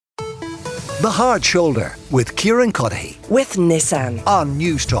The Hard Shoulder with Kieran with Nissan on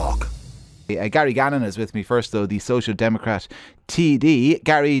News Talk. Gary Gannon is with me first, though, the Social Democrat TD.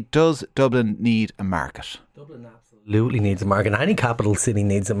 Gary, does Dublin need a market? Dublin absolutely needs a market. Any capital city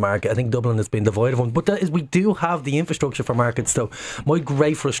needs a market. I think Dublin has been devoid of one. But we do have the infrastructure for markets. So my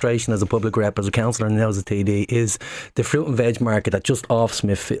great frustration as a public rep, as a councillor and now as a TD, is the fruit and veg market at just off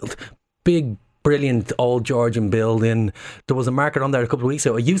Smithfield. Big, brilliant old Georgian building. There was a market on there a couple of weeks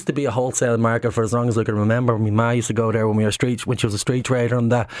ago. It used to be a wholesale market for as long as I can remember. My ma used to go there when she was a street trader,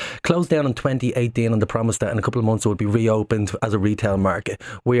 and that closed down in 2018 on the promise that in a couple of months it would be reopened as a retail market.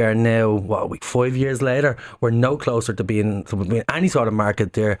 We are now, 5 years later, we're no closer to being any sort of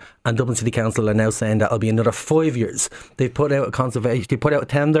market there, and Dublin City Council are now saying that it'll be another 5 years. They've put out a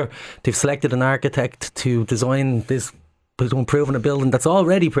tender, they've selected an architect to design this, improving a building that's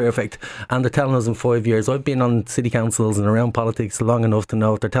already perfect, and they're telling us in 5 years. I've been on city councils and around politics long enough to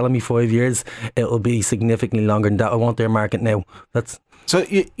know if they're telling me 5 years, it'll be significantly longer than that. I want their market now. So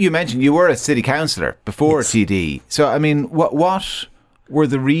you mentioned you were a city councillor before TD. So I mean, what were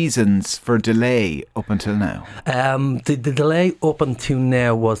the reasons for delay up until now? The delay up until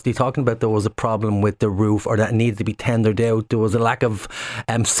now was they talking about there was a problem with the roof, or that it needed to be tendered out. There was a lack of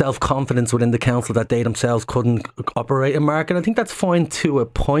self-confidence within the council that they themselves couldn't operate a market. I think that's fine to a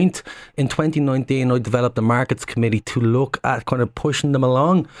point. In 2019 I developed a markets committee to look at kind of pushing them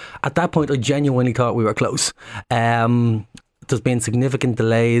along. At that point I genuinely thought we were close. There's been significant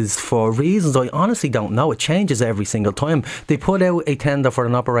delays for reasons I honestly don't know. It changes every single time. They put out a tender for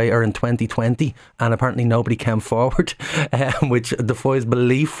an operator in 2020 and apparently nobody came forward, which defies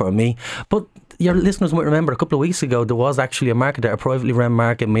belief for me. But your listeners might remember a couple of weeks ago there was actually a market there, a privately run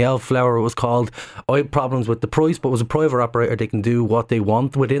market, Miel Flower it was called. I had problems with the price, but it was a private operator. They can do what they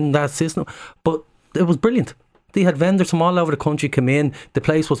want within that system. But it was brilliant. They had vendors from all over the country come in. The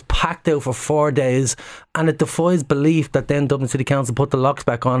place was packed out for 4 days, and it defies belief that then Dublin City Council put the locks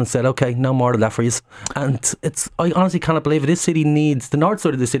back on and said, okay, no more of that for you. And I honestly cannot believe it. This city needs, the north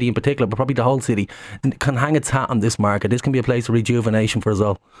side of the city in particular, but probably the whole city, can hang its hat on this market. This can be a place of rejuvenation for us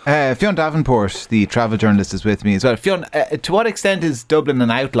all. Fionn Davenport, the travel journalist, is with me as well. Fionn, to what extent is Dublin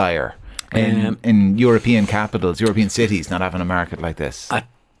an outlier in European capitals, European cities, not having a market like this?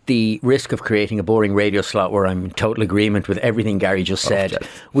 The risk of creating a boring radio slot where I'm in total agreement with everything Gary just said.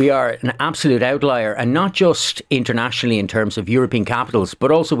 We are an absolute outlier, and not just internationally in terms of European capitals, but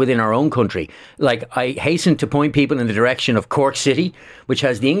also within our own country. Like, I hasten to point people in the direction of Cork City, which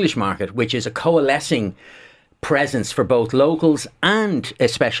has the English market, which is a coalescing presence for both locals and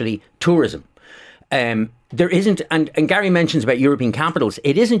especially tourism. There isn't, and Gary mentions about European capitals,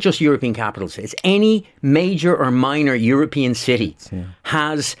 it isn't just European capitals, it's any major or minor European city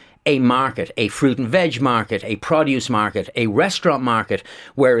has a market, a fruit and veg market, a produce market, a restaurant market,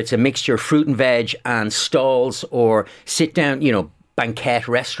 where it's a mixture of fruit and veg and stalls or sit down, banquet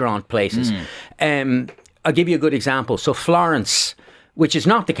restaurant places. I'll give you a good example. So Florence, which is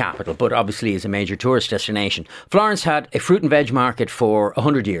not the capital, but obviously is a major tourist destination. Florence had a fruit and veg market for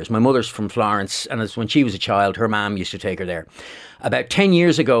 100 years. My mother's from Florence, and when she was a child, her mum used to take her there. About 10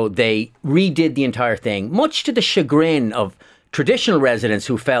 years ago, they redid the entire thing, much to the chagrin of traditional residents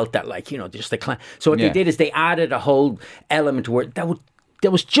who felt that, so what they did is they added a whole element to it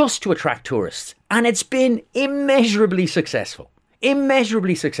that was just to attract tourists. And it's been immeasurably successful.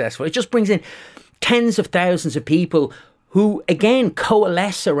 It just brings in tens of thousands of people who, again,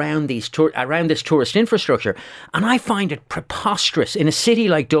 coalesce around this tourist infrastructure. And I find it preposterous in a city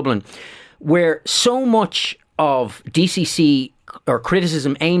like Dublin, where so much of DCC or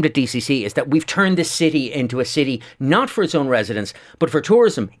criticism aimed at DCC is that we've turned this city into a city not for its own residents, but for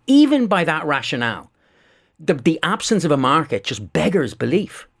tourism. Even by that rationale, the absence of a market just beggars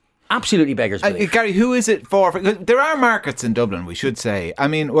belief. Absolutely beggars belief. Gary, who is it for? There are markets in Dublin, we should say. I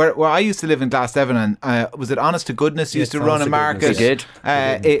mean, where I used to live in Glasnevin, and was it Honest to Goodness used to run a market? They did.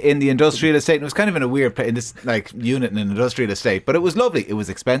 In the industrial estate. And it was kind of in a weird place, in this unit in an industrial estate. But it was lovely. It was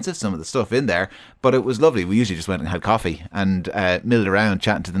expensive, some of the stuff in there, but it was lovely. We usually just went and had coffee and milled around,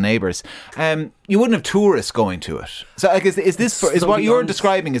 chatting to the neighbours. You wouldn't have tourists going to it. So is this what you're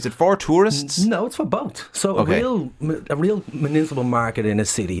describing, is it for tourists? No, it's for both. So a real municipal market in a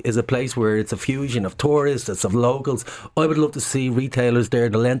city is a place where it's a fusion of tourists, it's of locals. I would love to see retailers there,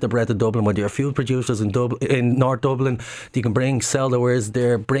 the length and breadth of Dublin, whether you're food producers in North Dublin, you can sell the wares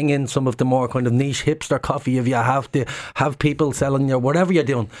there, bring in some of the more kind of niche hipster coffee if you have to, have people selling your whatever you're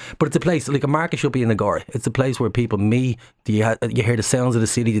doing. But it's a place, like a market should be in Agora. It's a place where people meet, you hear the sounds of the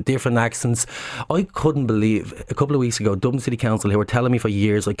city, the different accents. I couldn't believe, a couple of weeks ago, Dublin City Council, who were telling me for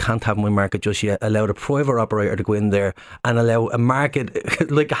years I can't have my market just yet, allowed a private operator to go in there and allow a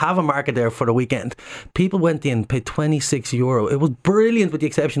market, like half have a market there for the weekend. People went in, paid €26. It was brilliant with the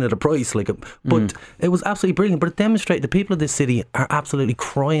exception of the price, but it was absolutely brilliant. But it demonstrated the people of this city are absolutely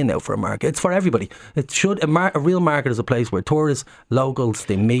crying out for a market. It's for everybody. It should a real market is a place where tourists, locals,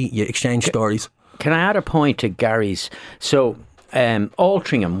 they meet, you exchange stories. Can I add a point to Gary's? So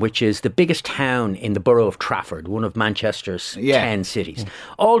Altrincham, which is the biggest town in the borough of Trafford, one of Manchester's 10 cities.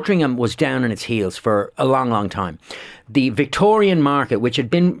 Altrincham was down on its heels for a long, long time. The Victorian market, which had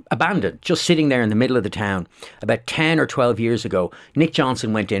been abandoned, just sitting there in the middle of the town, about 10 or 12 years ago, Nick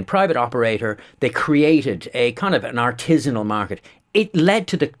Johnson went in, private operator. They created a kind of an artisanal market. It led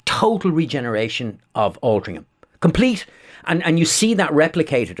to the total regeneration of Altrincham. Complete. And you see that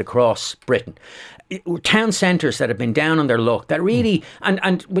replicated across Britain. Town centres that have been down on their luck, that really,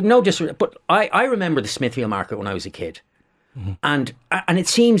 and with no disrespect, but I remember the Smithfield Market when I was a kid. And it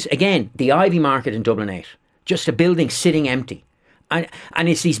seems, again, the Ivy Market in Dublin 8, just a building sitting empty. And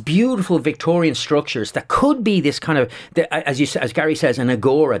it's these beautiful Victorian structures that could be this kind of, as Gary says, an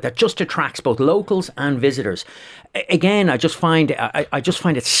agora that just attracts both locals and visitors. Again, I just find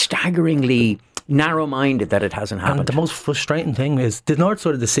it staggeringly narrow-minded that it hasn't happened. And the most frustrating thing is the north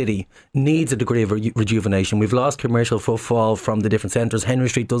side of the city needs a degree of rejuvenation. We've lost commercial footfall from the different centres. Henry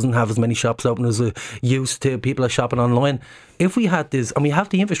Street doesn't have as many shops open as it used to. People are shopping online. If we had this, and we have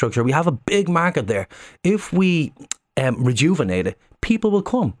the infrastructure, we have a big market there. If we rejuvenate it, people will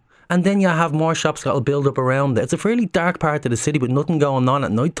come. And then you have more shops that will build up around it. It's a fairly dark part of the city with nothing going on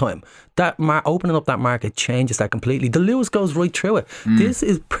at night time. That opening up that market changes that completely. The Lewis goes right through it. This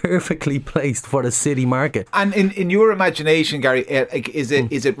is perfectly placed for the city market. And in your imagination, Gary, is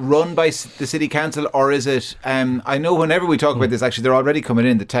it run by the city council, or is it? I know whenever we talk about this, actually, they're already coming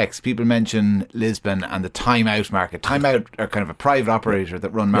in the text. People mention Lisbon and the Time Out market. Time Out are kind of a private operator that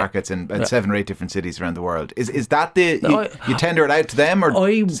run markets in 7 or 8 different cities around the world. Is that you tender it out to them,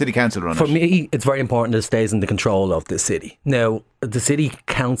 or city council run it? For me, it's very important that it stays in the control of the city. Now, the city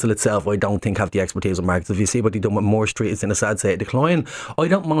council itself, I don't think have the expertise of markets. If you see what they've done with Moore Street, it's in a sad state of decline. I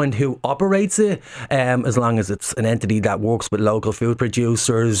don't mind who operates it, as long as it's an entity that works with local food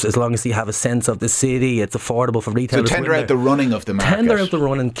producers, as long as you have a sense of the city, it's affordable for retailers. So tender out the running of the market. Tender out the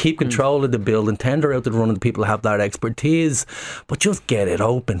running, keep control of the building, tender out the running, the people who have that expertise, but just get it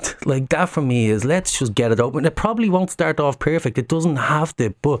opened. Like, that for me is, let's just get it open. It probably won't start off perfect. It doesn't have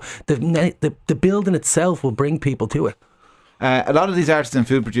to, but the building itself will bring people to it. A lot of these artisan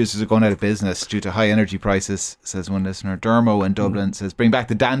food producers are going out of business due to high energy prices, says one listener. Dermo in Dublin says, bring back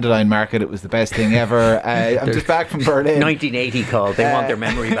the dandelion market, it was the best thing ever. I'm just back from Berlin. 1980 called, they want their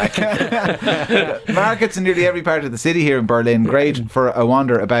memory back. Markets in nearly every part of the city here in Berlin, great for a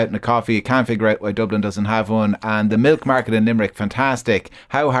wander about and a coffee. You can't figure out why Dublin doesn't have one. And the milk market in Limerick, fantastic.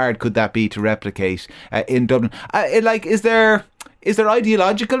 How hard could that be to replicate in Dublin? Is there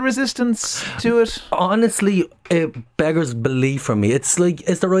ideological resistance to it? Honestly, it beggars belief for me. It's like,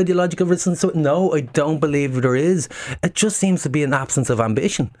 is there ideological resistance to it? No, I don't believe there is. It just seems to be an absence of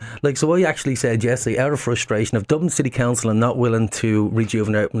ambition. Like, so I actually said yesterday, out of frustration, if Dublin City Council are not willing to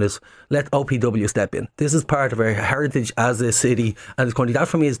rejuvenate this, let OPW step in. This is part of our heritage as a city and this country. That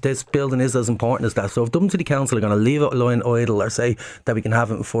for me is, this building is as important as that. So if Dublin City Council are going to leave it lying idle or say that we can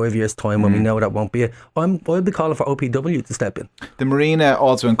have it in 5 years' time when we know that won't be it, I'll be calling for OPW to step in. The marina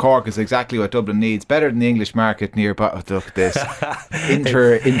also in Cork is exactly what Dublin needs. Better than the English market nearby. Oh, look at this.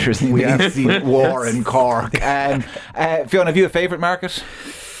 Interesting. We have seen war in Cork. Fionn, have you a favourite market?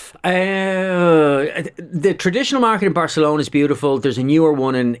 The traditional market in Barcelona is beautiful. There's a newer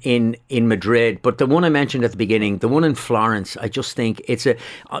one in Madrid, but the one I mentioned at the beginning, the one in Florence, I just think it's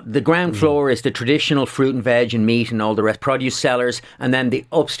the ground floor is the traditional fruit and veg and meat and all the rest, produce sellers, and then the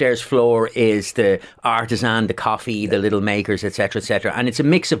upstairs floor is the artisan, the coffee, the little makers, etc., etc. And it's a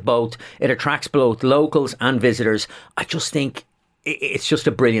mix of both. It attracts both locals and visitors. I just think it's just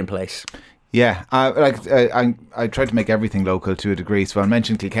a brilliant place. Yeah, I tried to make everything local to a degree. So I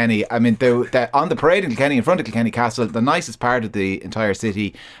mentioned Kilkenny. I mean, on the parade in Kilkenny, in front of Kilkenny Castle, the nicest part of the entire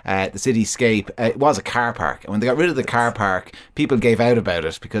city, the cityscape, it was a car park. And when they got rid of the car park, people gave out about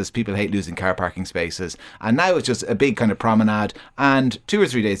it because people hate losing car parking spaces. And now it's just a big kind of promenade. And 2 or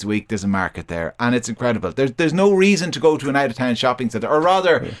 3 days a week, there's a market there. And it's incredible. There's no reason to go to an out-of-town shopping centre. Or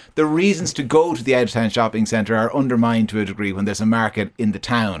rather, the reasons to go to the out-of-town shopping centre are undermined to a degree when there's a market in the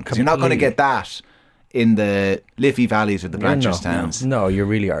town. Because you're not going to get that in the Liffey valleys or the Blanchardstowns. No, you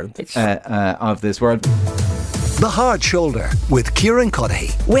really aren't. Of this world. The Hard Shoulder with Kieran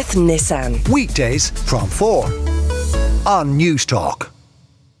Cuddihy. With Nissan. Weekdays from 4 on News Talk.